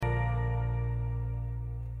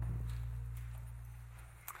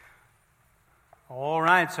All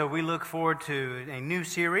right, so we look forward to a new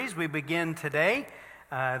series. We begin today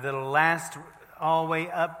that'll last all the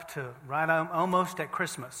way up to almost at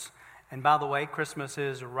Christmas. And by the way, Christmas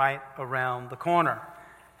is right around the corner.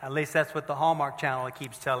 At least that's what the Hallmark Channel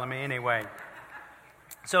keeps telling me anyway.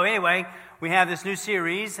 So anyway, we have this new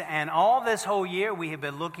series, and all this whole year we have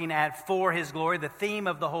been looking at For His Glory. The theme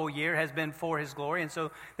of the whole year has been For His Glory, and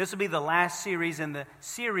so this will be the last series in the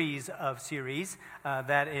series of series.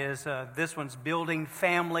 That is, this one's Building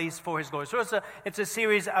Families for His Glory. So it's a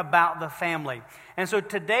series about the family. And so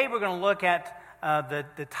today we're going to look at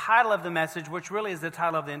the title of the message, which really is the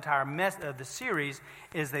title of the entire the series,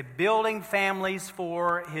 is the Building Families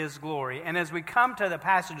for His Glory. And as we come to the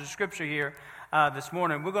passage of Scripture here this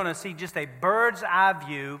morning, we're going to see just a bird's eye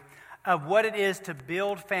view of what it is to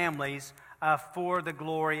build families for the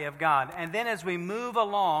glory of God. And then as we move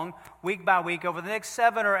along week by week, over the next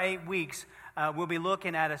 7 or 8 weeks, we'll be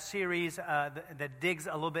looking at a series that digs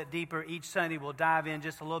a little bit deeper. Each Sunday we'll dive in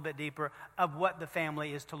just a little bit deeper of what the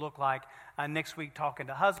family is to look like. Next week talking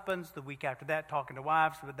to husbands, the week after that talking to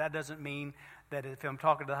wives, but that doesn't mean that if I'm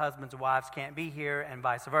talking to the husbands, the wives can't be here and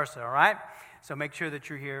vice versa, all right? So make sure that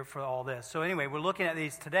you're here for all this. So anyway, we're looking at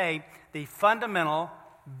these today, the fundamental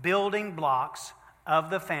building blocks of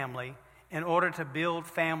the family in order to build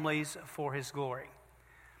families for His glory.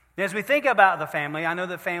 As we think about the family, I know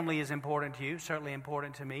that family is important to you, certainly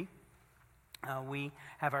important to me. We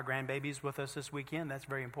have our grandbabies with us this weekend. That's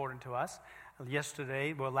very important to us. This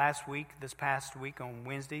past week on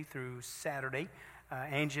Wednesday through Saturday,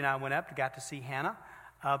 Angie and I went up, got to see Hannah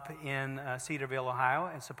up in Cedarville, Ohio,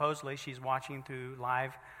 and supposedly she's watching through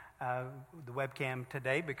live the webcam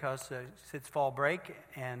today because it's fall break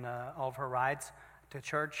and all of her rides to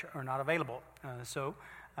church are not available. So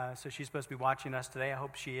she's supposed to be watching us today. I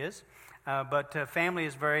hope she is. But family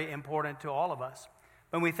is very important to all of us.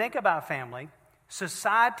 When we think about family,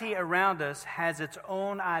 society around us has its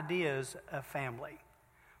own ideas of family.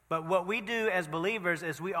 But what we do as believers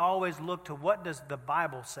is we always look to what does the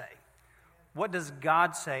Bible say? What does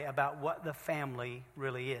God say about what the family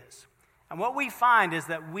really is? And what we find is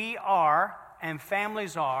that we are, and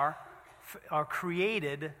families are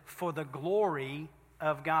created for the glory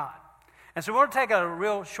of God. And so we're going to take a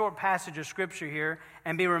real short passage of Scripture here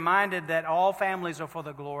and be reminded that all families are for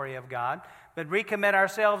the glory of God, but recommit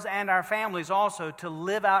ourselves and our families also to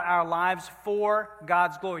live out our lives for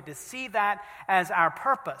God's glory, to see that as our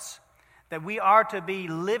purpose, that we are to be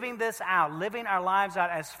living this out, living our lives out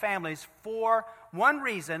as families for one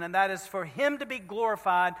reason, and that is for Him to be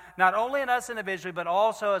glorified, not only in us individually, but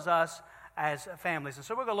also as us as families. And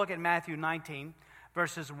so we're going to look at Matthew 19,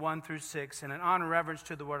 verses 1 through 6, and in honor and reverence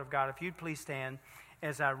to the Word of God, if you'd please stand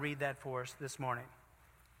as I read that for us this morning.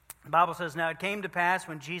 The Bible says, "Now it came to pass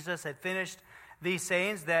when Jesus had finished these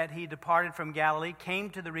sayings that He departed from Galilee, came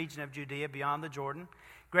to the region of Judea beyond the Jordan.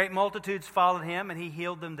 Great multitudes followed Him, and He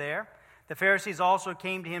healed them there. The Pharisees also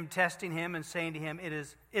came to Him, testing Him and saying to Him,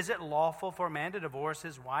 Is it lawful for a man to divorce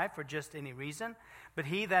his wife for just any reason? But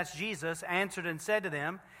He," that's Jesus, "answered and said to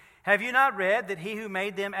them, Have you not read that He who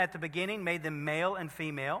made them at the beginning made them male and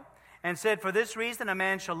female? And said, For this reason a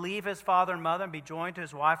man shall leave his father and mother and be joined to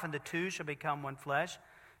his wife, and the two shall become one flesh.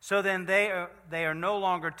 So then they are no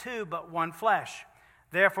longer two, but one flesh.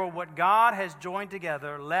 Therefore what God has joined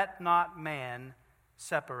together, let not man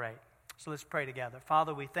separate." So let's pray together.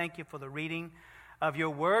 Father, we thank You for the reading of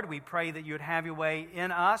Your word. We pray that You would have Your way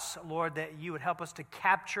in us, Lord, that You would help us to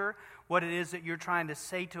capture what it is that You're trying to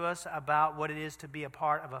say to us about what it is to be a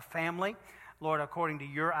part of a family. Lord, according to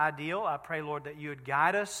Your ideal, I pray, Lord, that You would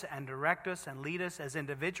guide us and direct us and lead us as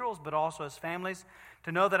individuals, but also as families,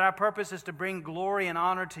 to know that our purpose is to bring glory and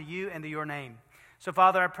honor to You and to Your name. So,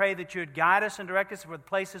 Father, I pray that You would guide us and direct us for the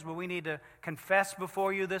places where we need to confess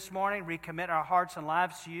before You this morning, recommit our hearts and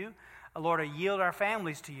lives to You. Lord, I yield our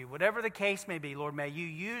families to You. Whatever the case may be, Lord, may You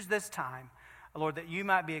use this time, Lord, that You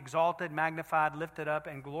might be exalted, magnified, lifted up,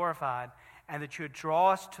 and glorified, and that You would draw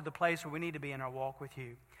us to the place where we need to be in our walk with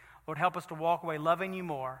You. Lord, help us to walk away loving You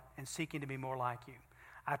more and seeking to be more like You.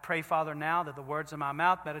 I pray, Father, now that the words of my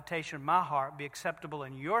mouth, meditation of my heart be acceptable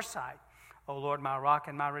in Your sight. O Lord, my rock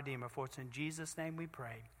and my redeemer, for it's in Jesus' name we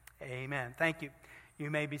pray. Amen. Thank you.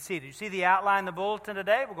 You may be seated. You see the outline in the bulletin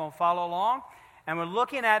today? We're going to follow along. And we're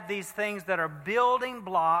looking at these things that are building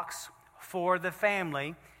blocks for the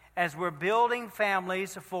family as we're building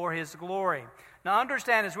families for His glory. Now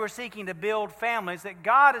understand, as we're seeking to build families, that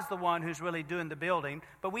God is the one who's really doing the building,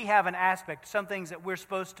 but we have an aspect, some things that we're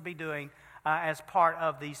supposed to be doing as part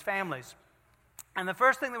of these families. And the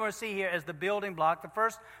first thing that we're going to see here is the building block. The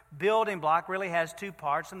first building block really has two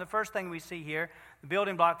parts. And the first thing we see here, the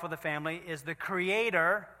building block for the family, is the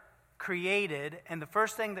Creator created, and the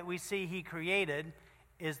first thing that we see he created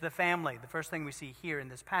is the family. The first thing we see here in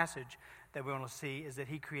this passage that we want to see is that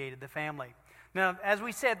he created the family. Now, as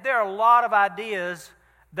we said, there are a lot of ideas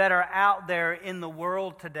that are out there in the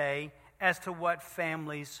world today as to what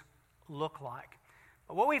families look like.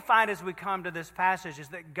 But what we find as we come to this passage is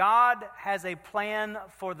that God has a plan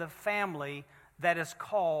for the family that is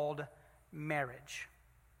called marriage.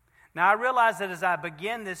 Now, I realize that as I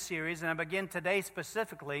begin this series, and I begin today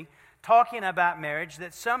specifically, talking about marriage,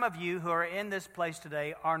 that some of you who are in this place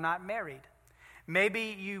today are not married.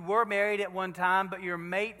 Maybe you were married at one time, but your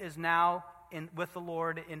mate is now with the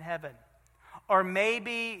Lord in heaven. Or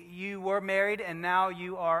maybe you were married and now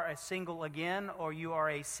you are a single again, or you are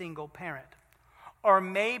a single parent. Or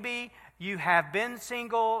maybe you have been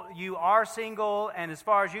single, you are single, and as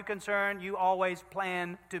far as you're concerned, you always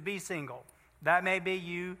plan to be single. That may be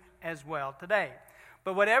you as well today.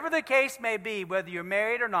 But whatever the case may be, whether you're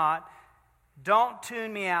married or not, don't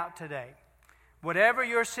tune me out today. Whatever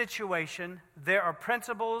your situation, there are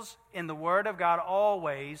principles in the Word of God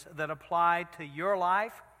always that apply to your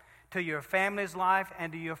life, to your family's life,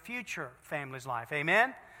 and to your future family's life.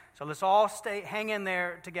 Amen? So let's all hang in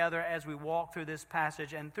there together as we walk through this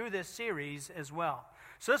passage and through this series as well.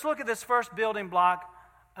 So let's look at this first building block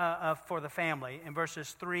for the family in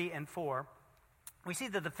verses 3 and 4. We see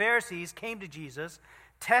that the Pharisees came to Jesus,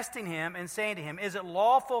 testing him and saying to him, "Is it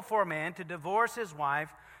lawful for a man to divorce his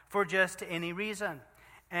wife for just any reason?"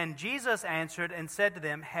 And Jesus answered and said to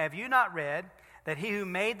them, "Have you not read that he who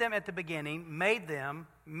made them at the beginning made them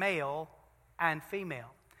male and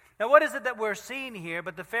female?" Now, what is it that we're seeing here?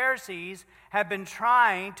 But the Pharisees have been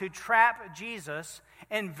trying to trap Jesus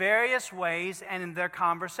in various ways and in their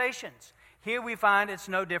conversations. Here we find it's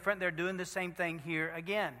no different. They're doing the same thing here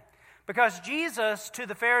again. Because Jesus, to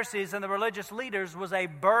the Pharisees and the religious leaders, was a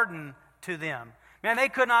burden to them. Man, they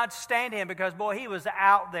could not stand him because, boy, he was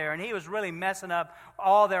out there and he was really messing up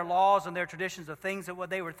all their laws and their traditions of things that what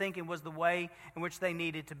they were thinking was the way in which they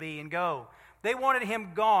needed to be and go. They wanted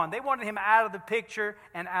him gone. They wanted him out of the picture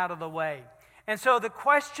and out of the way. And so the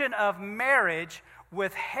question of marriage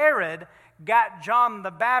with Herod got John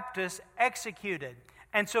the Baptist executed.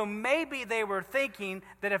 And so maybe they were thinking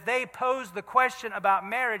that if they posed the question about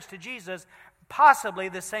marriage to Jesus, possibly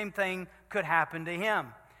the same thing could happen to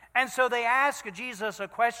him. And so they asked Jesus a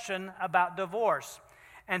question about divorce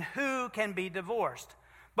and who can be divorced.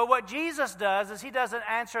 But what Jesus does is he doesn't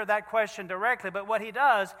answer that question directly, but what he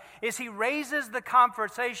does is he raises the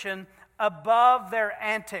conversation above their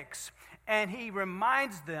antics, and he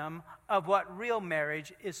reminds them of what real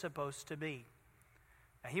marriage is supposed to be.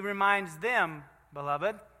 He reminds them,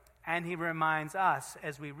 beloved, and he reminds us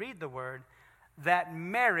as we read the word, that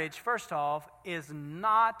marriage, first off, is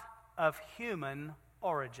not of human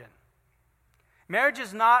origin. Marriage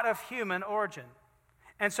is not of human origin.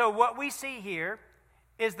 And so what we see here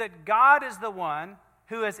is that God is the one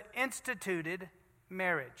who has instituted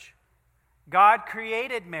marriage. God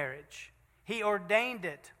created marriage. He ordained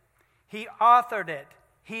it. He authored it.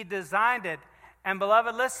 He designed it. And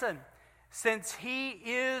beloved, listen, since he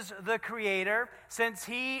is the creator, since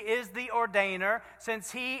he is the ordainer,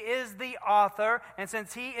 since he is the author, and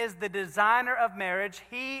since he is the designer of marriage,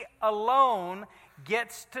 he alone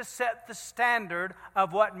gets to set the standard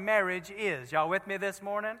of what marriage is. Y'all with me this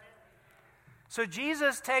morning? So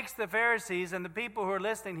Jesus takes the Pharisees and the people who are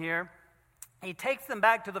listening here, he takes them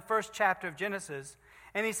back to the first chapter of Genesis,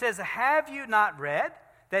 and he says, "Have you not read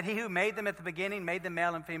that he who made them at the beginning made them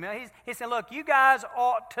male and female?" He said, look, you guys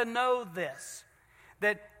ought to know this,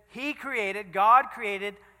 that God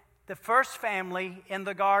created the first family in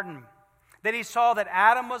the garden. That he saw that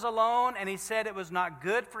Adam was alone, and he said it was not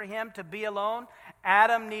good for him to be alone.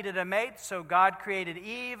 Adam needed a mate, so God created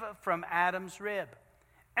Eve from Adam's rib.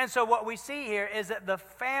 And so what we see here is that the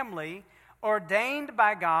family ordained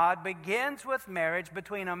by God begins with marriage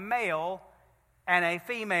between a male and a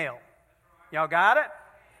female. Y'all got it?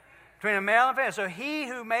 Between a male and female. So he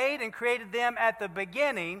who made and created them at the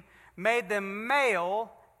beginning made them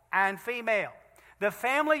male and female. The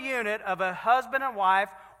family unit of a husband and wife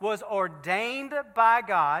was ordained by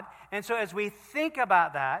God. And so as we think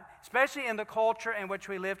about that, especially in the culture in which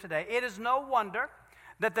we live today, it is no wonder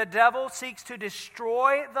that the devil seeks to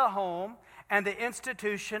destroy the home and the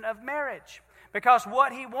institution of marriage. Because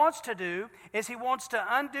what he wants to do is he wants to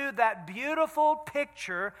undo that beautiful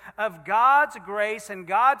picture of God's grace and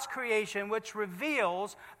God's creation, which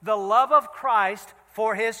reveals the love of Christ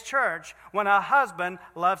for his church when a husband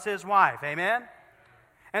loves his wife. Amen?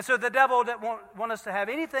 And so the devil won't want us to have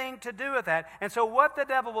anything to do with that. And so what the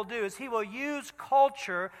devil will do is he will use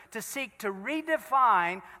culture to seek to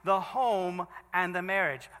redefine the home and the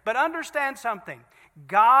marriage. But understand something.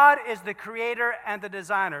 God is the creator and the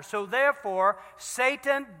designer. So therefore,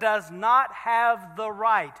 Satan does not have the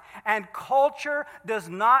right. And culture does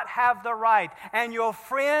not have the right. And your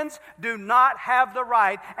friends do not have the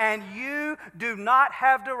right. And you do not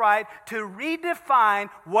have the right to redefine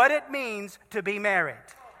what it means to be married.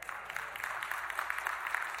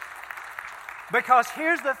 Because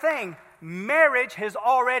here's the thing, marriage has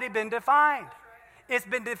already been defined. It's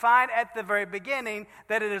been defined at the very beginning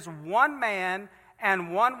that it is one man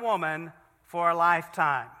and one woman for a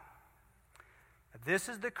lifetime. This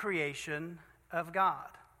is the creation of God.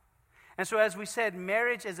 And so as we said,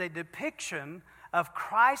 marriage is a depiction of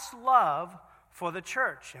Christ's love for the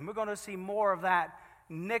church. And we're going to see more of that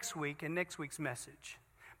next week in next week's message.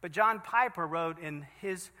 But John Piper wrote in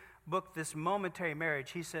his book, This Momentary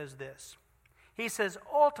Marriage, he says this. He says,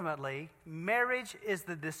 ultimately, marriage is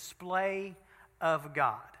the display of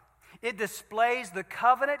God. It displays the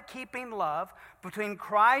covenant-keeping love between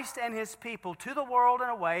Christ and his people to the world in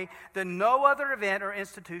a way that no other event or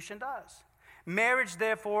institution does. Marriage,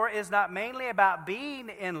 therefore, is not mainly about being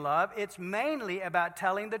in love. It's mainly about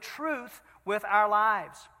telling the truth with our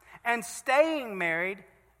lives. And staying married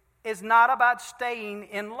is not about staying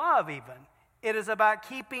in love even. It is about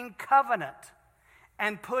keeping covenant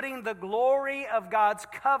and putting the glory of God's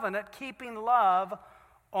covenant, keeping love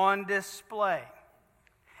on display.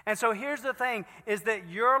 And so here's the thing, is that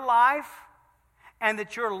your life and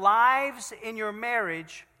that your lives in your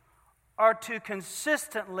marriage are to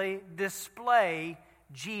consistently display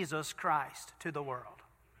Jesus Christ to the world.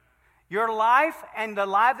 Your life and the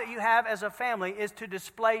life that you have as a family is to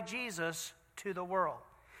display Jesus to the world.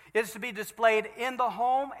 It is to be displayed in the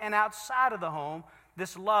home and outside of the home,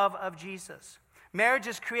 this love of Jesus. Marriage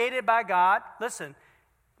is created by God. Listen,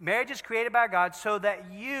 marriage is created by God so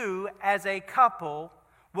that you as a couple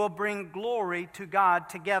will bring glory to God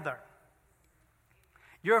together.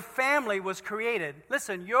 Your family was created.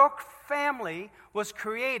 Listen, your family was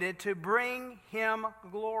created to bring him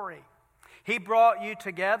glory. He brought you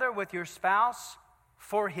together with your spouse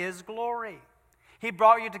for his glory. He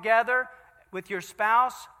brought you together with your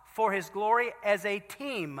spouse for his glory as a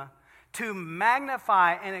team to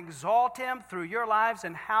magnify and exalt him through your lives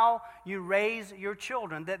and how you raise your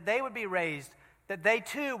children, that they would be raised, that they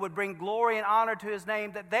too would bring glory and honor to his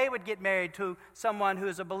name, that they would get married to someone who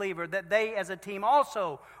is a believer, that they as a team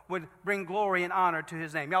also would bring glory and honor to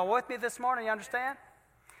his name. Y'all with me this morning, you understand?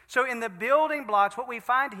 So in the building blocks, what we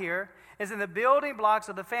find here is in the building blocks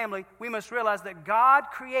of the family, we must realize that God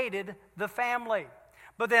created the family.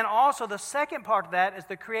 But then also the second part of that is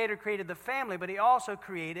the Creator created the family, but he also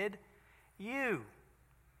created you.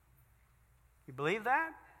 You believe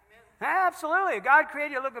that? Absolutely. God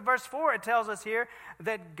created you. Look at verse 4. It tells us here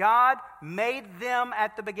that God made them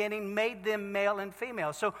at the beginning, made them male and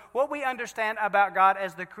female. So what we understand about God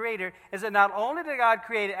as the creator is that not only did God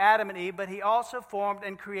create Adam and Eve, but he also formed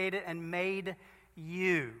and created and made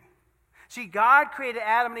you. See, God created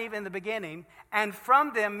Adam and Eve in the beginning, and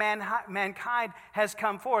from them mankind has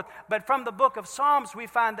come forth. But from the book of Psalms, we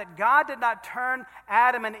find that God did not turn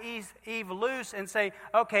Adam and Eve loose and say,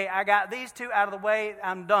 okay, I got these two out of the way,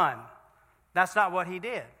 I'm done. That's not what he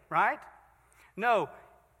did, right? No,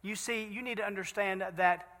 you see, you need to understand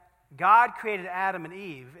that God created Adam and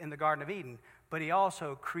Eve in the Garden of Eden, but he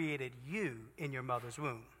also created you in your mother's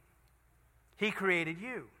womb. He created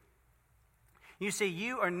you. You see,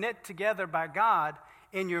 you are knit together by God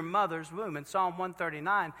in your mother's womb. In Psalm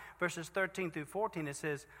 139, verses 13 through 14, it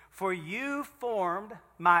says, "For you formed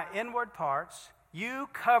my inward parts, you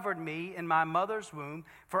covered me in my mother's womb,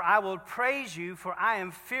 for I will praise you, for I am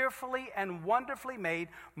fearfully and wonderfully made.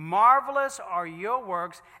 Marvelous are your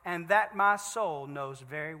works, and that my soul knows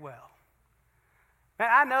very well." Man,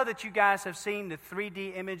 I know that you guys have seen the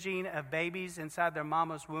 3D imaging of babies inside their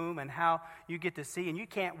mama's womb and how you get to see, and you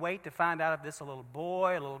can't wait to find out if this is a little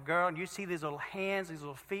boy, a little girl, and you see these little hands, these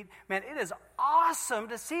little feet. Man, it is awesome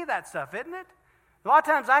to see that stuff, isn't it? A lot of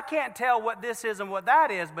times I can't tell what this is and what that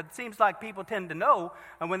is, but it seems like people tend to know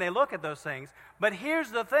when they look at those things. But here's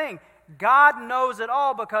the thing. God knows it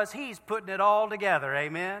all because he's putting it all together,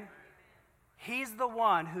 amen? He's the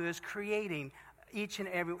one who is creating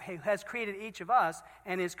who has created each of us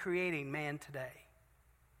and is creating man today.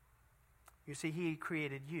 You see, he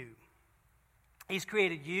created you. He's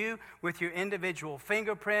created you with your individual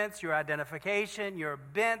fingerprints, your identification, your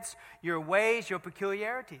bents, your ways, your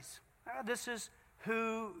peculiarities. This is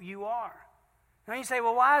who you are. Now you say,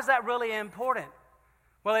 well, why is that really important?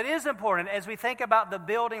 Well, it is important as we think about the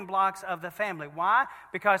building blocks of the family. Why?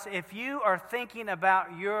 Because if you are thinking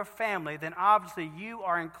about your family, then obviously you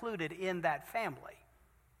are included in that family.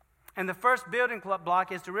 And the first building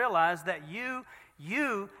block is to realize that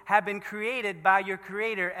you have been created by your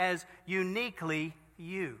Creator as uniquely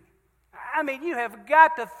you. I mean, you have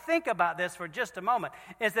got to think about this for just a moment.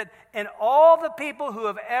 Is that in all the people who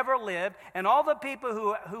have ever lived, and all the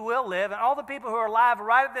people who will live, and all the people who are alive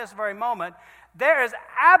right at this very moment, there is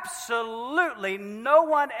absolutely no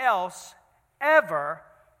one else ever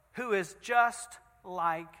who is just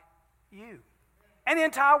like you. And the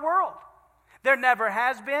entire world. There never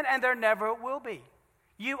has been, and there never will be.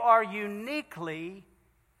 You are uniquely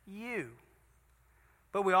you.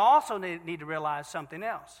 But we also need to realize something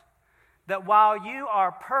else. That while you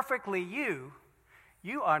are perfectly you,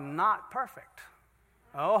 you are not perfect.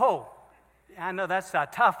 Oh, I know that's a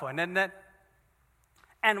tough one, isn't it?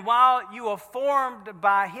 And while you are formed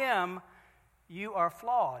by Him, you are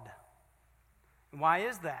flawed. And why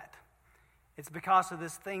is that? It's because of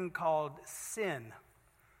this thing called sin.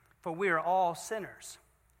 For we are all sinners.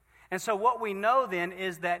 And so what we know then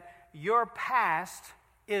is that your past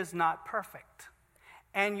is not perfect.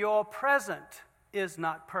 And your present is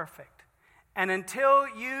not perfect. And until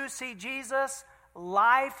you see Jesus,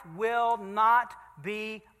 life will not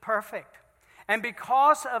be perfect. And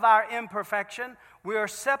because of our imperfection, we are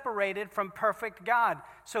separated from perfect God.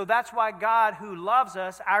 So that's why God, who loves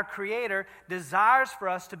us, our Creator, desires for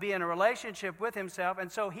us to be in a relationship with Himself.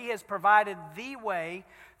 And so He has provided the way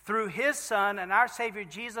through His Son and our Savior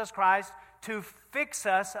Jesus Christ to fix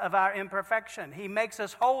us of our imperfection. He makes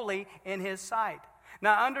us holy in His sight.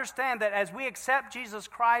 Now understand that as we accept Jesus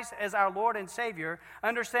Christ as our Lord and Savior,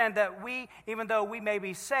 understand that we, even though we may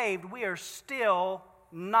be saved, we are still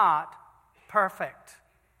not perfect.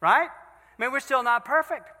 Right? I mean, we're still not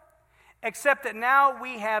perfect. Except that now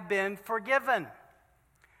we have been forgiven.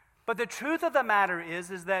 But the truth of the matter is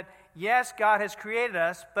that yes, God has created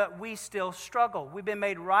us, but we still struggle. We've been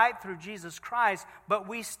made right through Jesus Christ, but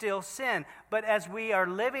we still sin. But as we are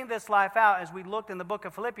living this life out, as we looked in the book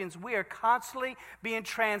of Philippians, we are constantly being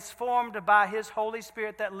transformed by His Holy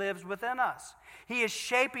Spirit that lives within us. He is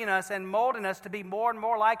shaping us and molding us to be more and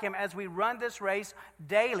more like Him as we run this race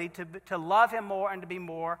daily to love Him more and to be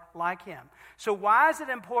more like Him. So why is it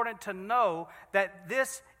important to know that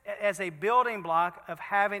this as a building block of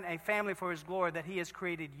having a family for His glory, that He has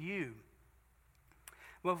created you?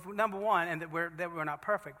 Well, number one, and that we're not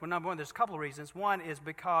perfect. Well, number one, there's a couple of reasons. One is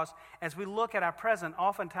because as we look at our present,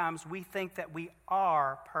 oftentimes we think that we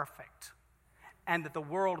are perfect and that the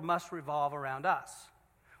world must revolve around us.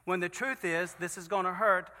 When the truth is, this is going to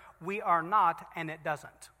hurt. We are not, and it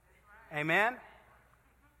doesn't. Amen?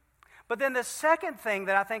 But then the second thing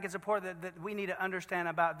that I think is important that we need to understand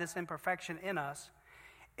about this imperfection in us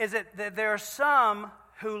is that there are some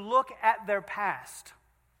who look at their past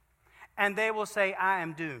and they will say, I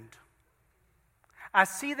am doomed. I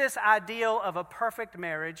see this ideal of a perfect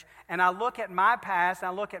marriage, and I look at my past, and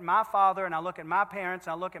I look at my father, and I look at my parents,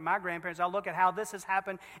 and I look at my grandparents, I look at how this has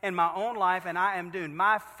happened in my own life, and I am doomed.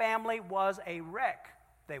 My family was a wreck,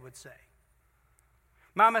 they would say.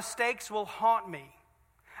 My mistakes will haunt me.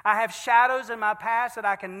 I have shadows in my past that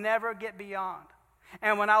I can never get beyond.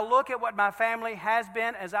 And when I look at what my family has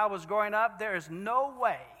been as I was growing up, there is no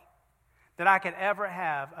way that I could ever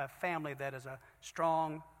have a family that is a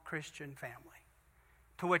strong Christian family.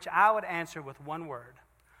 To which I would answer with one word: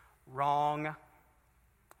 wrong.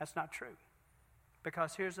 That's not true.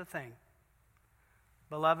 Because here's the thing.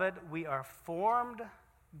 Beloved, we are formed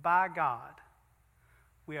by God.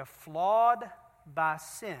 We are flawed by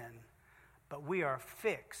sin, but we are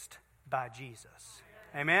fixed by Jesus.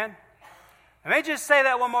 Amen? Let me just say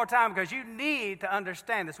that one more time because you need to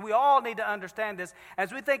understand this. We all need to understand this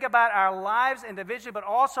as we think about our lives individually, but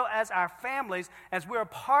also as our families, as we're a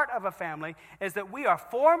part of a family, is that we are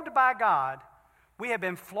formed by God, we have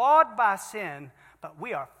been flawed by sin, but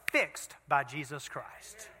we are fixed by Jesus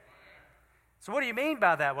Christ. So what do you mean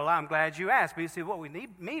by that? Well, I'm glad you asked. But you see, what we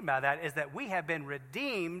mean by that is that we have been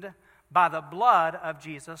redeemed by the blood of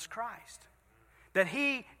Jesus Christ. That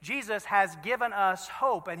Jesus has given us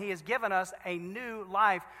hope, and He has given us a new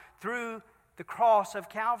life through the cross of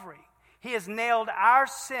Calvary. He has nailed our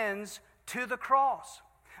sins to the cross.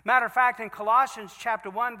 Matter of fact, in Colossians chapter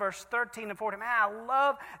 1, verse 13 and 14, man, I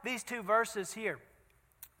love these two verses here,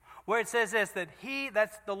 where it says this, that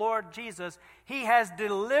that's the Lord Jesus, He has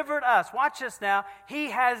delivered us. Watch this now. He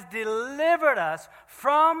has delivered us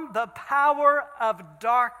from the power of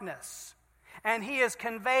darkness And he has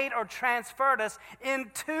conveyed or transferred us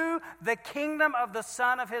into the kingdom of the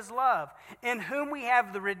Son of his love, in whom we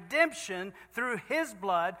have the redemption through his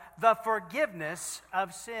blood, the forgiveness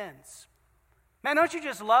of sins. Man, don't you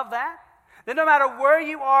just love that? That no matter where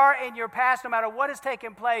you are in your past, no matter what has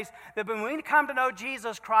taken place, that when we come to know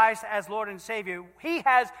Jesus Christ as Lord and Savior, he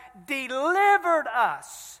has delivered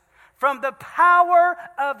us from the power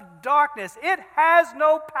of darkness. It has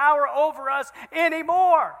no power over us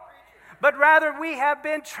anymore. But rather we have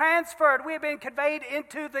been transferred. We have been conveyed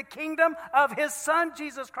into the kingdom of his Son,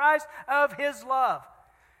 Jesus Christ, of his love.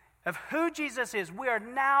 Of who Jesus is. We are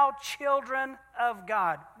now children of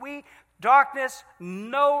God. Darkness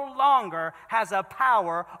no longer has a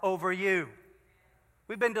power over you.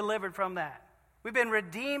 We've been delivered from that. We've been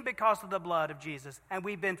redeemed because of the blood of Jesus, and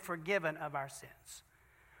we've been forgiven of our sins.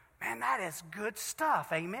 Man, that is good stuff.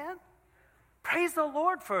 Amen? Praise the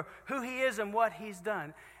Lord for who he is and what he's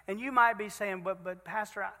done. And you might be saying, but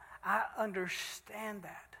Pastor, I understand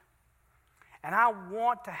that. And I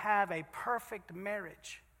want to have a perfect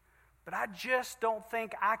marriage. But I just don't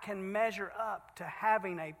think I can measure up to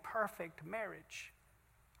having a perfect marriage.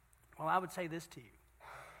 Well, I would say this to you.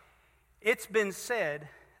 It's been said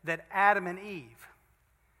that Adam and Eve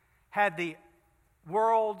had the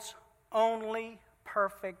world's only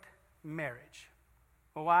perfect marriage.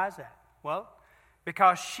 Well, why is that? Well,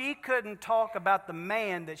 because she couldn't talk about the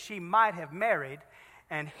man that she might have married,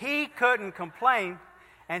 and he couldn't complain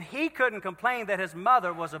that his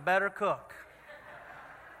mother was a better cook.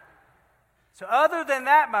 So other than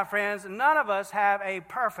that, my friends, none of us have a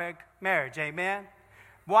perfect marriage. Amen?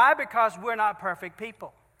 Why? Because we're not perfect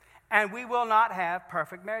people. And we will not have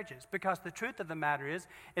perfect marriages. Because the truth of the matter is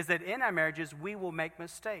that in our marriages, we will make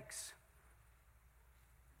mistakes.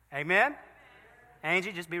 Amen?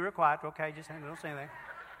 Angie, just be real quiet, okay? Just don't say anything.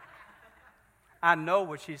 I know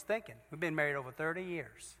what she's thinking. We've been married over 30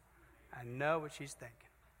 years. I know what she's thinking.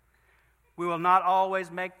 We will not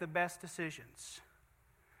always make the best decisions.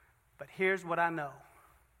 But here's what I know,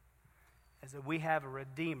 is that we have a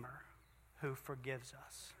Redeemer who forgives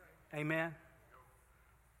us. Amen?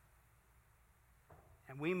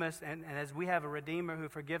 And we must, and as we have a Redeemer who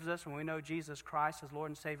forgives us, and we know Jesus Christ as Lord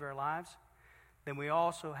and Savior of our lives, then we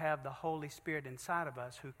also have the Holy Spirit inside of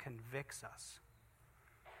us who convicts us.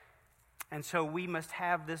 And so we must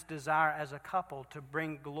have this desire as a couple to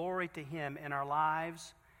bring glory to him in our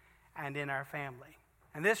lives and in our family.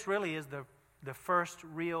 And this really is the first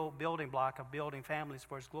real building block of building families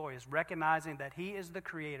for his glory, is recognizing that he is the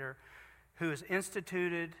creator who has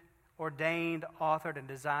instituted, ordained, authored, and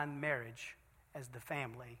designed marriage as the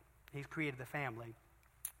family. He's created the family.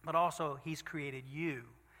 But also he's created you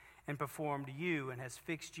and performed you and has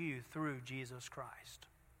fixed you through Jesus Christ.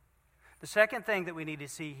 The second thing that we need to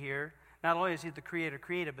see here, not only is he the creator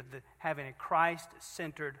created, but having a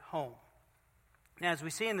Christ-centered home. Now, as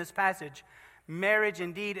we see in this passage, marriage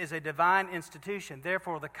indeed is a divine institution.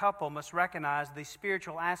 Therefore, the couple must recognize the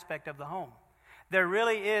spiritual aspect of the home. There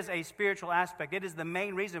really is a spiritual aspect. It is the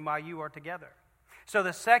main reason why you are together. So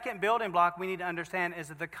the second building block we need to understand is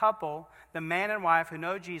that the couple, the man and wife who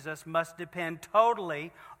know Jesus, must depend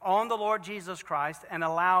totally on the Lord Jesus Christ and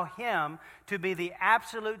allow him to be the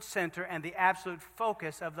absolute center and the absolute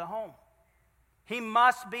focus of the home. He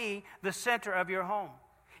must be the center of your home.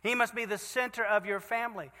 He must be the center of your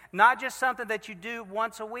family. Not just something that you do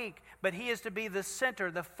once a week, but he is to be the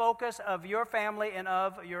center, the focus of your family and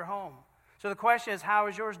of your home. So the question is, how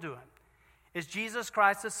is yours doing? Is Jesus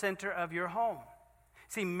Christ the center of your home?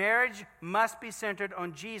 See, marriage must be centered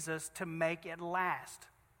on Jesus to make it last.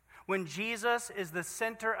 When Jesus is the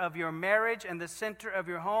center of your marriage and the center of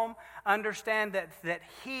your home, understand that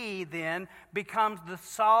he then becomes the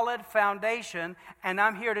solid foundation. And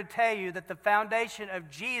I'm here to tell you that the foundation of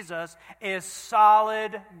Jesus is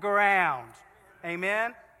solid ground.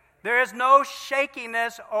 Amen? There is no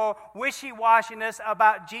shakiness or wishy-washiness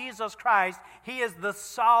about Jesus Christ. He is the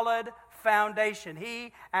solid foundation,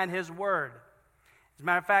 he and his word. As a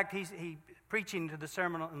matter of fact, he preaching to the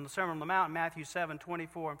Sermon on the Mount, Matthew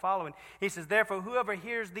 7:24 and following, he says, "Therefore, whoever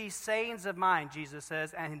hears these sayings of mine," Jesus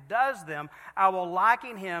says, "and does them, I will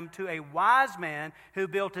liken him to a wise man who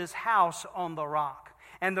built his house on the rock.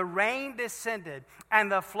 And the rain descended,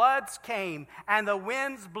 and the floods came, and the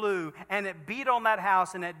winds blew, and it beat on that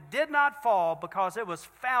house, and it did not fall because it was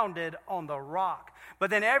founded on the rock. But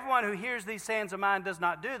then everyone who hears these sayings of mine and does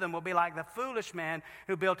not do them will be like the foolish man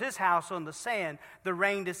who built his house on the sand. The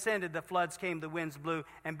rain descended, the floods came, the winds blew,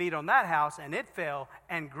 and beat on that house, and it fell,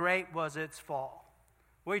 and great was its fall."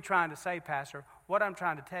 What are you trying to say, Pastor? What I'm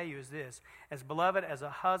trying to tell you is this. As beloved, as a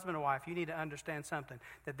husband or wife, you need to understand something.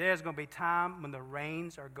 That there's going to be time when the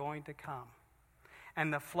rains are going to come.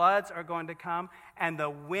 And the floods are going to come, and the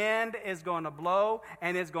wind is going to blow,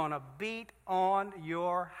 and it's going to beat on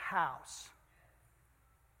your house.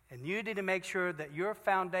 And you need to make sure that your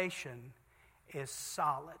foundation is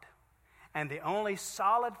solid. And the only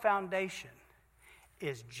solid foundation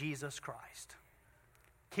is Jesus Christ.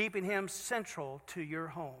 Keeping him central to your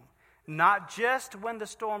home. Not just when the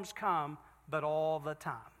storms come, but all the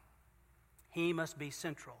time. He must be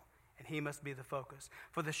central, and he must be the focus.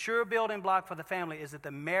 For the sure building block for the family is that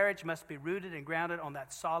the marriage must be rooted and grounded on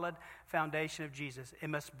that solid foundation of Jesus. It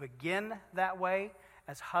must begin that way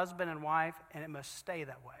as husband and wife, and it must stay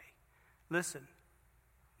that way. Listen,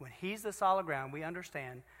 when he's the solid ground, we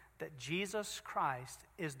understand that Jesus Christ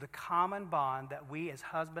is the common bond that we as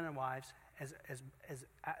husband and wives,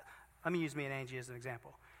 let me use me and Angie as an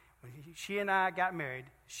example. When she and I got married,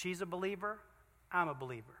 she's a believer, I'm a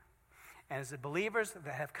believer. And as the believers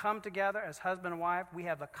that have come together as husband and wife, we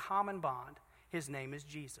have a common bond. His name is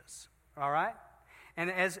Jesus. All right?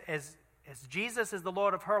 And as Jesus is the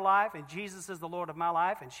Lord of her life, and Jesus is the Lord of my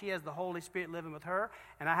life, and she has the Holy Spirit living with her,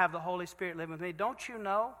 and I have the Holy Spirit living with me, don't you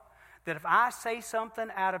know that if I say something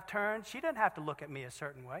out of turn, she doesn't have to look at me a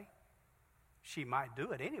certain way. She might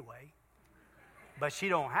do it anyway, but she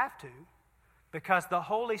don't have to, because the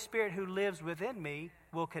Holy Spirit who lives within me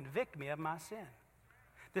will convict me of my sin.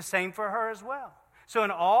 The same for her as well. So in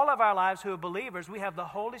all of our lives who are believers, we have the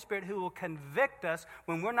Holy Spirit who will convict us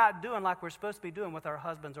when we're not doing like we're supposed to be doing with our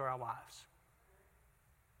husbands or our wives.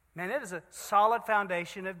 Man, it is a solid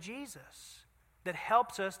foundation of Jesus that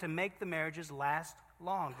helps us to make the marriages last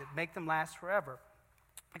long, that make them last forever,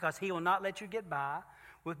 because he will not let you get by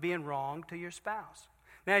with being wrong to your spouse.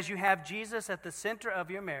 Now, as you have Jesus at the center of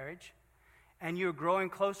your marriage and you're growing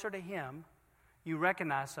closer to him, you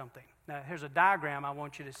recognize something. Now, here's a diagram I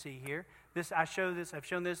want you to see here. I've shown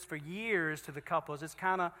this for years to the couples. It's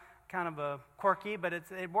kind of quirky, but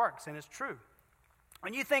it works and it's true.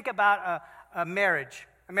 When you think about a marriage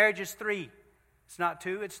is three. It's not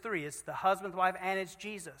two, it's three. It's the husband, the wife, and it's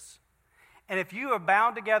Jesus. And if you are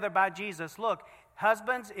bound together by Jesus, look,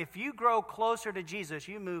 husbands, if you grow closer to Jesus,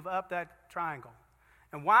 you move up that triangle.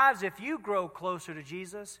 And wives, if you grow closer to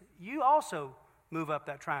Jesus, you also move up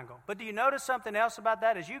that triangle. But do you notice something else about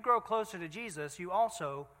that? As you grow closer to Jesus, you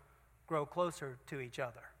also grow closer to each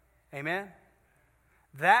other. Amen?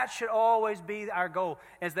 That should always be our goal,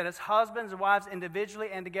 is that as husbands and wives individually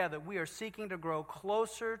and together, we are seeking to grow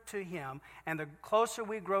closer to him. And the closer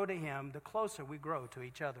we grow to him, the closer we grow to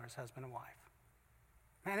each other as husband and wife.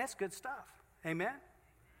 Man, that's good stuff. Amen?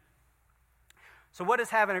 So what does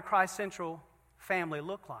having a Christ-central family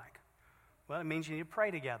look like? Well, it means you need to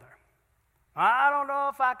pray together. I don't know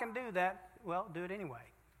if I can do that. Well, do it anyway.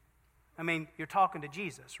 I mean, you're talking to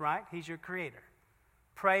Jesus, right? He's your creator.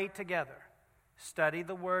 Pray together. Study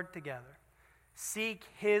the word together. Seek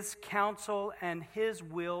his counsel and his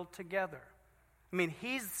will together. I mean,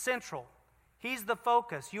 he's central. He's the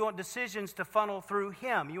focus. You want decisions to funnel through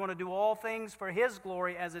him. You want to do all things for his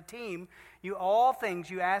glory as a team. You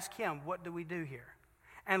ask him, what do we do here?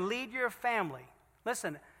 And lead your family.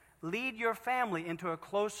 Listen, lead your family into a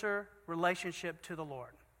closer relationship to the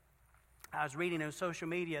Lord. I was reading on social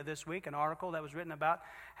media this week an article that was written about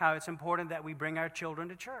how it's important that we bring our children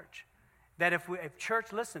to church. That if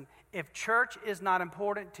church is not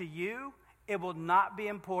important to you, it will not be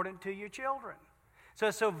important to your children. So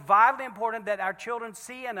it's so vitally important that our children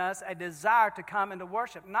see in us a desire to come into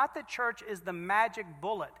worship. Not that church is the magic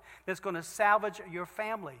bullet that's going to salvage your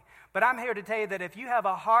family. But I'm here to tell you that if you have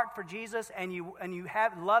a heart for Jesus and you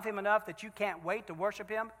love him enough that you can't wait to worship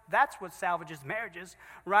him, that's what salvages marriages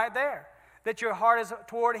right there. That your heart is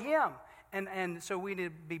toward him. And so we need to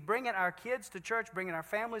be bringing our kids to church, bringing our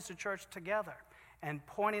families to church together, and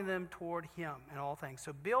pointing them toward him in all things.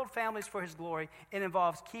 So build families for his glory. It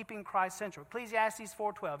involves keeping Christ central. Ecclesiastes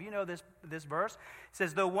 4:12, you know this verse. It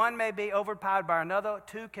says, though one may be overpowered by another,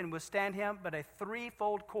 two can withstand him, but a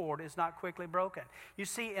threefold cord is not quickly broken. You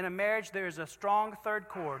see, in a marriage, there is a strong third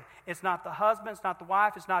cord. It's not the husband, it's not the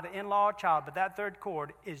wife, it's not an in-law or child, but that third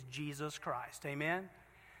cord is Jesus Christ. Amen?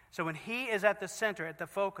 So when he is at the center, at the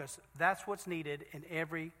focus, that's what's needed in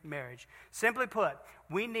every marriage. Simply put,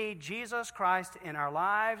 we need Jesus Christ in our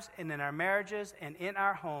lives and in our marriages and in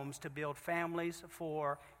our homes to build families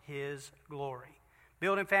for his glory.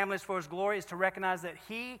 Building families for his glory is to recognize that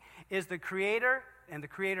he is the creator and the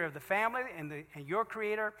creator of the family and your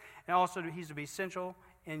creator, and also he's to be central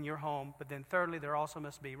in your home. But then thirdly, there also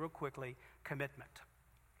must be, real quickly, commitment.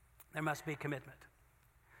 There must be commitment.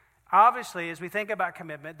 Obviously, as we think about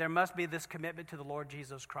commitment, there must be this commitment to the Lord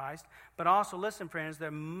Jesus Christ. But also, listen, friends,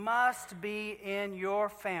 there must be in your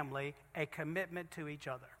family a commitment to each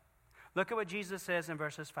other. Look at what Jesus says in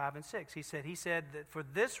verses 5 and 6. He said that for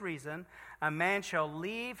this reason, a man shall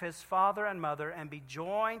leave his father and mother and be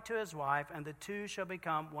joined to his wife, and the two shall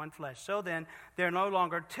become one flesh. So then, they're no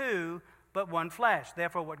longer two, but one flesh.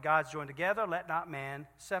 Therefore, what God's joined together, let not man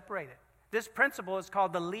separate it. This principle is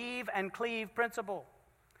called the leave and cleave principle.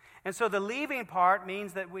 And so the leaving part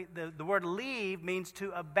means that the word leave means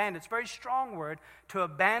to abandon. It's a very strong word. To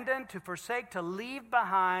abandon, to forsake, to leave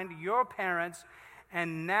behind your parents,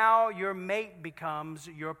 and now your mate becomes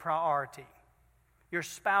your priority. Your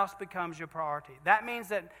spouse becomes your priority. That means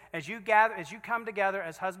that as you come together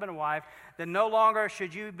as husband and wife, that no longer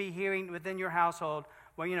should you be hearing within your household,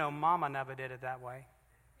 well, Mama never did it that way.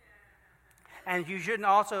 And you shouldn't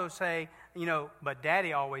also say, but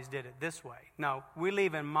Daddy always did it this way. No, we're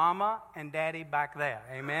leaving Mama and Daddy back there.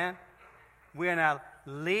 Amen? We're now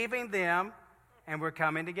leaving them, and we're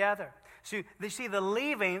coming together. So you see, the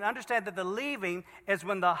leaving, understand that the leaving is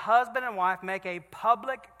when the husband and wife make a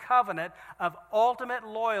public covenant of ultimate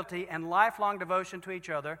loyalty and lifelong devotion to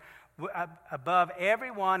each other above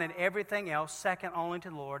everyone and everything else, second only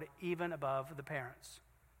to the Lord, even above the parents.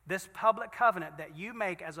 This public covenant that you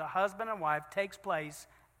make as a husband and wife takes place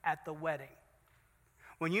at the wedding.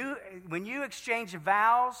 When you exchange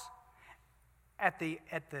vows at the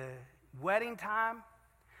wedding time,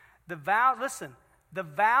 the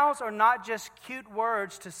vows are not just cute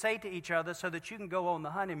words to say to each other so that you can go on the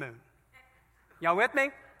honeymoon. Y'all with me?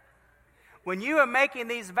 When you are making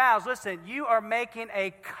these vows, listen, you are making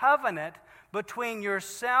a covenant between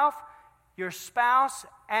yourself, your spouse,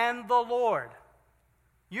 and the Lord.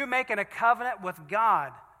 You're making a covenant with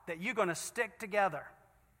God that you're going to stick together.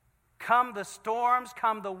 Come the storms,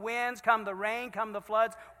 come the winds, come the rain, come the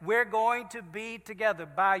floods, we're going to be together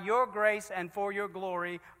by your grace and for your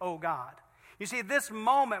glory, O God. You see, this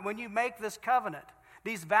moment when you make this covenant,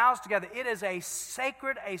 these vows together, it is a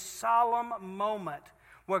sacred, a solemn moment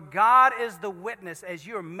where God is the witness as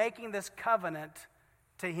you're making this covenant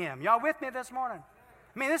to Him. Y'all with me this morning?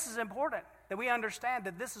 I mean, this is important that we understand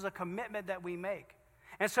that this is a commitment that we make.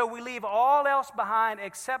 And so we leave all else behind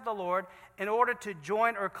except the Lord in order to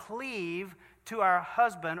join or cleave to our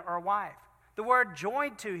husband or wife. The word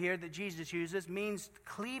joined to here that Jesus uses means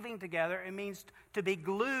cleaving together. It means to be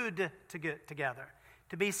glued together,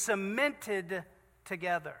 to be cemented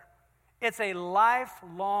together. It's a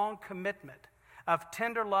lifelong commitment of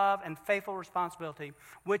tender love and faithful responsibility,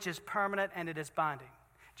 which is permanent and it is binding.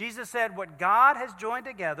 Jesus said, what God has joined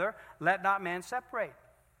together, let not man separate.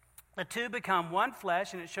 The two become one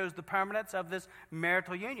flesh, and it shows the permanence of this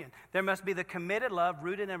marital union. There must be the committed love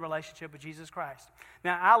rooted in relationship with Jesus Christ.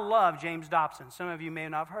 Now, I love James Dobson. Some of you may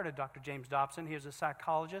not have heard of Dr. James Dobson. He was a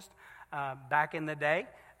psychologist back in the day,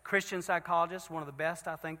 Christian psychologist, one of the best,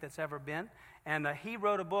 I think, that's ever been. And he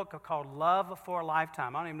wrote a book called Love for a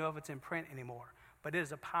Lifetime. I don't even know if it's in print anymore, but it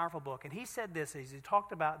is a powerful book. And he said this, as he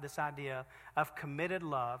talked about this idea of committed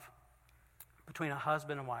love between a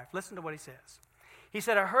husband and wife. Listen to what he says. He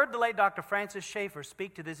said, I heard the late Dr. Francis Schaeffer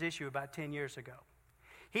speak to this issue about 10 years ago.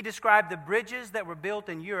 He described the bridges that were built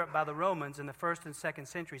in Europe by the Romans in the 1st and 2nd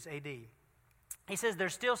centuries A.D. He says they're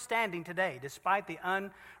still standing today, despite the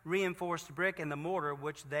unreinforced brick and the mortar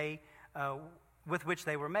with which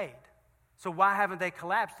they were made. So why haven't they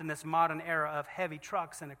collapsed in this modern era of heavy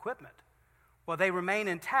trucks and equipment? Well, they remain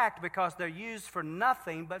intact because they're used for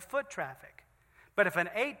nothing but foot traffic. But if an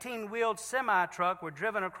 18-wheeled semi-truck were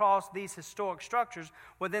driven across these historic structures,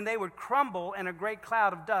 well, then they would crumble in a great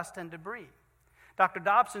cloud of dust and debris. Dr.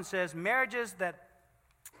 Dobson says marriages that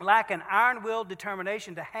lack an iron-willed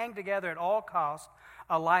determination to hang together at all costs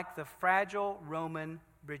are like the fragile Roman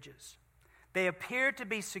bridges. They appear to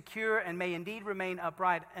be secure and may indeed remain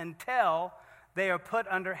upright until they are put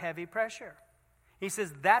under heavy pressure. He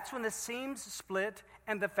says that's when the seams split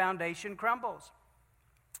and the foundation crumbles.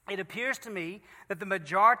 It appears to me that the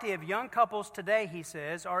majority of young couples today, he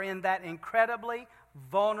says, are in that incredibly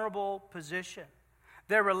vulnerable position.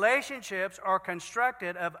 Their relationships are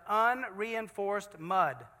constructed of unreinforced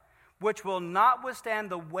mud, which will not withstand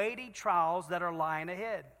the weighty trials that are lying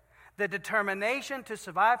ahead. The determination to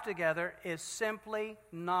survive together is simply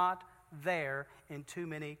not there in too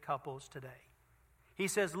many couples today. He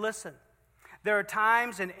says, listen, there are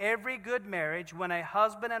times in every good marriage when a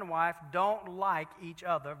husband and wife don't like each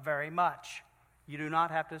other very much. You do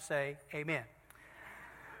not have to say amen.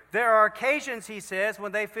 There are occasions, he says,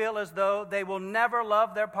 when they feel as though they will never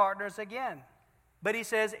love their partners again. But he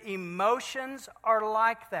says emotions are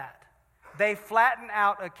like that. They flatten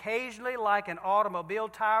out occasionally like an automobile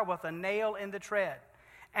tire with a nail in the tread.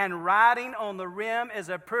 And riding on the rim is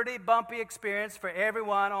a pretty bumpy experience for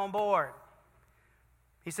everyone on board.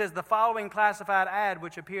 He says, the following classified ad,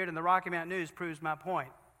 which appeared in the Rocky Mount News, proves my point.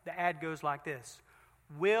 The ad goes like this.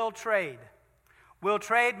 We'll trade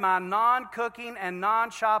my non-cooking and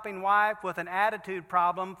non-shopping wife with an attitude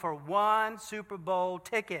problem for one Super Bowl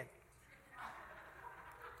ticket.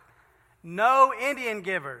 No Indian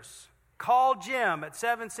givers. Call Jim at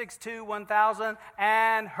 762-1000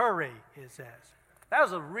 and hurry, it says. That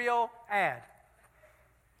was a real ad.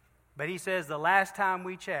 But he says the last time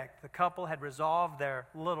we checked, the couple had resolved their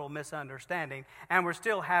little misunderstanding and were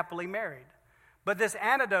still happily married. But this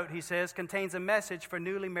antidote, he says, contains a message for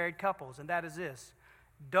newly married couples, and that is this.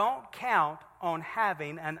 Don't count on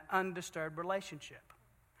having an undisturbed relationship.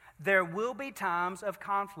 There will be times of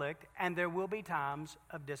conflict, and there will be times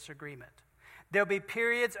of disagreement. There'll be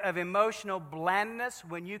periods of emotional blandness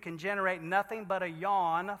when you can generate nothing but a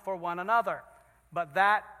yawn for one another. But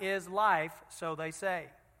that is life, so they say.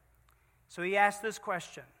 So he asked this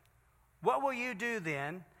question. What will you do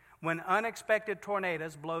then when unexpected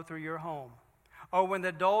tornadoes blow through your home? Or when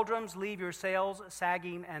the doldrums leave your sails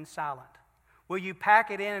sagging and silent? Will you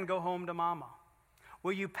pack it in and go home to mama?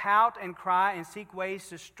 Will you pout and cry and seek ways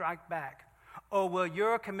to strike back? Or will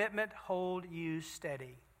your commitment hold you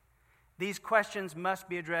steady? These questions must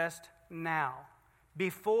be addressed now,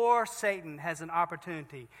 before Satan has an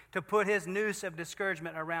opportunity to put his noose of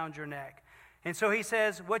discouragement around your neck. And so he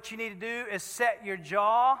says, what you need to do is set your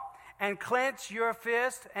jaw and clench your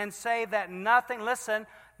fist and say that nothing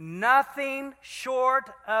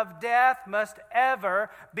short of death must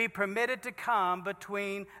ever be permitted to come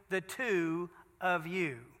between the two of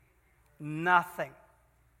you. Nothing.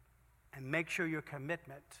 And make sure your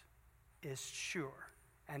commitment is sure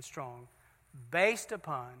and strong, based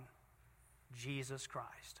upon Jesus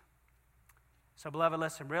Christ. So, beloved,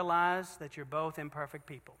 listen, realize that you're both imperfect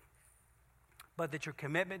people, but that your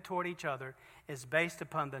commitment toward each other is based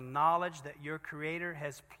upon the knowledge that your Creator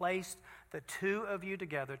has placed the two of you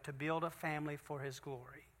together to build a family for His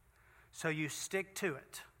glory. So you stick to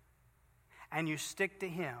it, and you stick to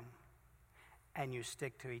Him, and you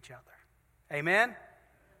stick to each other. Amen?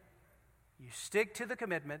 You stick to the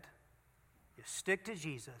commitment, you stick to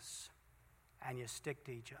Jesus, and you stick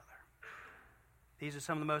to each other. These are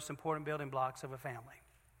some of the most important building blocks of a family.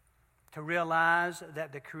 To realize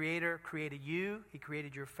that the Creator created you, He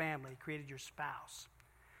created your family, He created your spouse.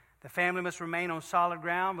 The family must remain on solid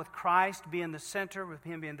ground with Christ being the center, with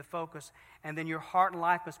Him being the focus, and then your heart and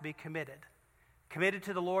life must be committed. Committed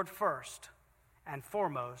to the Lord first and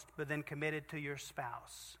foremost, but then committed to your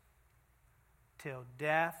spouse. Till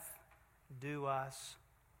death do us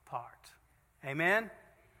part. Amen?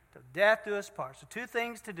 Till death do us part. So 2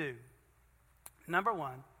 things to do. Number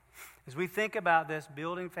 1, as we think about this,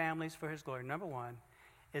 building families for His glory, number 1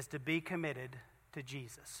 is to be committed to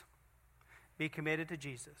Jesus. Be committed to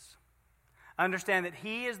Jesus. Understand that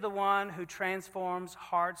He is the one who transforms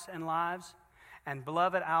hearts and lives. And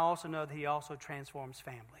beloved, I also know that He also transforms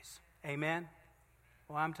families. Amen?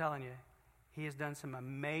 Well, I'm telling you, He has done some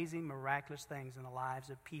amazing, miraculous things in the lives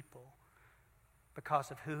of people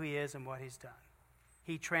because of who He is and what He's done.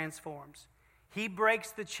 He transforms. He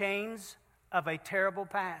breaks the chains of a terrible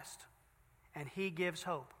past, and He gives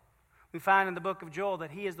hope. We find in the book of Joel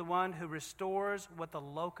that He is the one who restores what the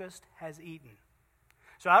locust has eaten.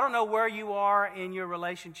 So I don't know where you are in your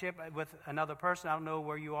relationship with another person. I don't know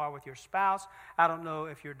where you are with your spouse. I don't know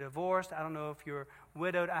if you're divorced. I don't know if you're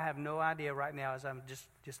widowed. I have no idea right now as I'm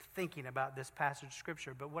just thinking about this passage of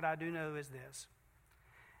Scripture. But what I do know is this,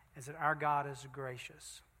 is that our God is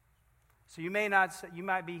gracious. So you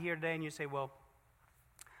might be here today and you say, well,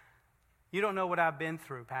 you don't know what I've been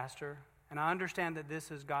through, Pastor. And I understand that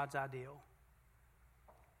this is God's ideal.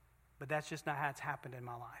 But that's just not how it's happened in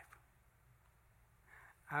my life.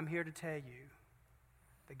 I'm here to tell you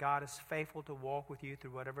that God is faithful to walk with you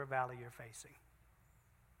through whatever valley you're facing.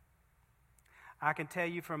 I can tell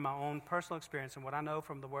you from my own personal experience and what I know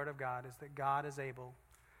from the Word of God is that God is able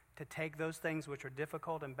to take those things which are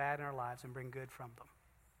difficult and bad in our lives and bring good from them.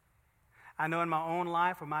 I know in my own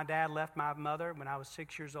life when my dad left my mother when I was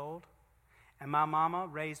 6 years old, and my mama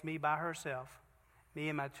raised me by herself, me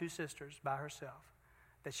and my 2 sisters by herself,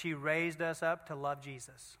 that she raised us up to love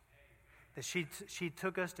Jesus. That she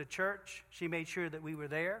took us to church. She made sure that we were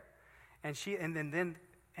there. And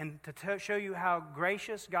to show you how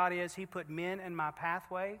gracious God is, He put men in my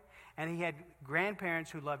pathway. And He had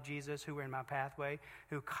grandparents who loved Jesus who were in my pathway,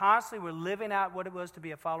 who constantly were living out what it was to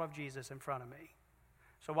be a follower of Jesus in front of me.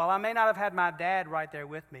 So while I may not have had my dad right there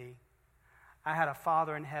with me, I had a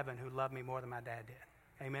Father in heaven who loved me more than my dad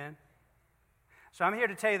did. Amen? So I'm here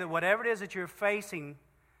to tell you that whatever it is that you're facing,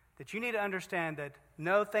 that you need to understand that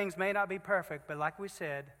no, things may not be perfect, but like we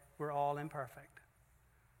said, we're all imperfect.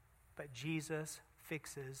 but Jesus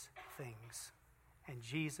fixes things, and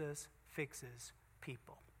Jesus fixes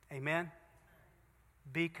people. Amen?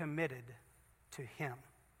 Be committed to Him.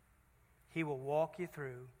 He will walk you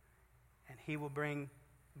through, and He will bring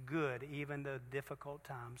good even the difficult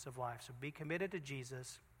times of life. So be committed to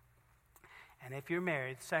Jesus. And if you're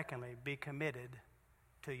married, secondly, be committed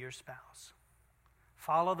to your spouse.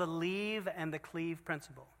 Follow the leave and the cleave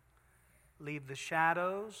principle. Leave the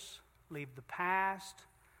shadows, leave the past,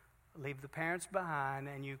 leave the parents behind,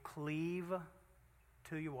 and you cleave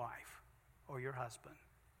to your wife or your husband.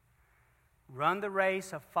 Run the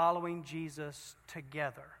race of following Jesus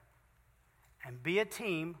together. And be a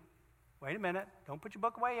team. Wait a minute. Don't put your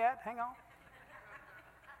book away yet. Hang on.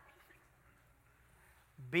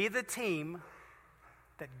 Be the team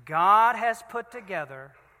that God has put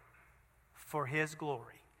together for His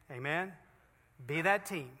glory. Amen? Be that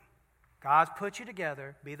team. God's put you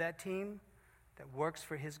together. Be that team that works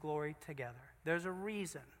for His glory together. There's a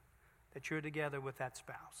reason that you're together with that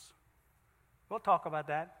spouse. We'll talk about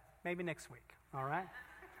that maybe next week. All right?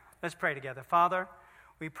 Let's pray together. Father,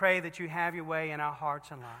 we pray that you have your way in our hearts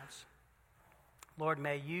and lives. Lord,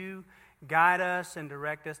 may you guide us and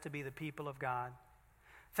direct us to be the people of God.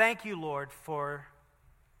 Thank you, Lord, for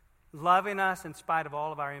loving us in spite of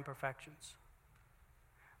all of our imperfections,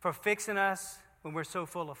 for fixing us when we're so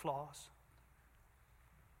full of flaws.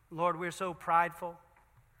 Lord, we're so prideful.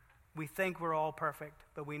 We think we're all perfect,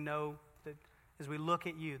 but we know that as we look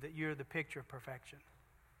at you, that you're the picture of perfection,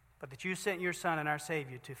 but that you sent your Son and our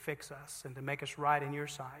Savior to fix us and to make us right in your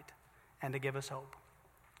sight and to give us hope.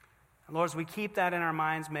 And Lord, as we keep that in our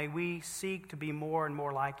minds, may we seek to be more and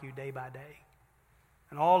more like you day by day.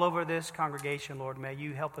 And all over this congregation, Lord, may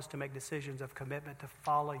you help us to make decisions of commitment to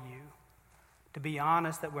follow you, to be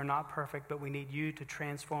honest that we're not perfect, but we need you to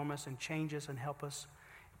transform us and change us and help us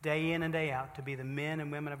day in and day out to be the men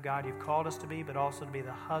and women of God you've called us to be, but also to be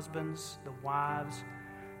the husbands, the wives,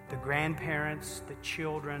 the grandparents, the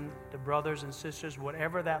children, the brothers and sisters,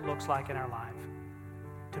 whatever that looks like in our life.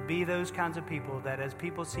 To be those kinds of people that as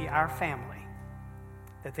people see our family,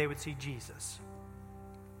 that they would see Jesus.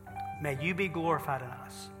 May you be glorified in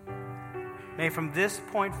us. May from this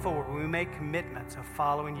point forward, when we make commitments of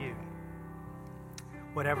following you,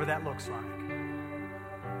 whatever that looks like,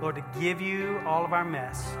 Lord, to give you all of our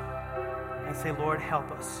mess and say, Lord, help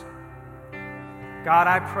us. God,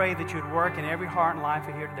 I pray that you would work in every heart and life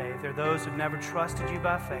here today. If there are those who've never trusted you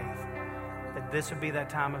by faith, that this would be that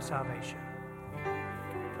time of salvation.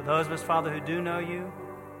 For those of us, Father, who do know you,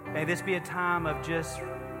 may this be a time of just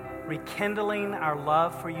rekindling our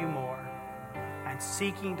love for you more and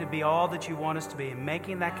seeking to be all that you want us to be and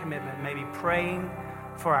making that commitment, maybe praying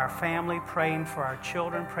for our family, praying for our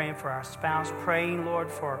children, praying for our spouse, praying,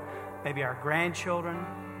 Lord, for maybe our grandchildren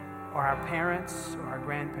or our parents or our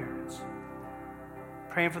grandparents,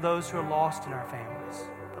 praying for those who are lost in our families.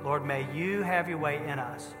 But Lord, may you have your way in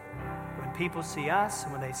us. When people see us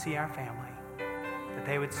and when they see our family, that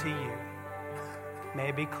they would see you. May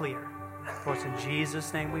it be clear. For it's in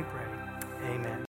Jesus' name we pray. Amen.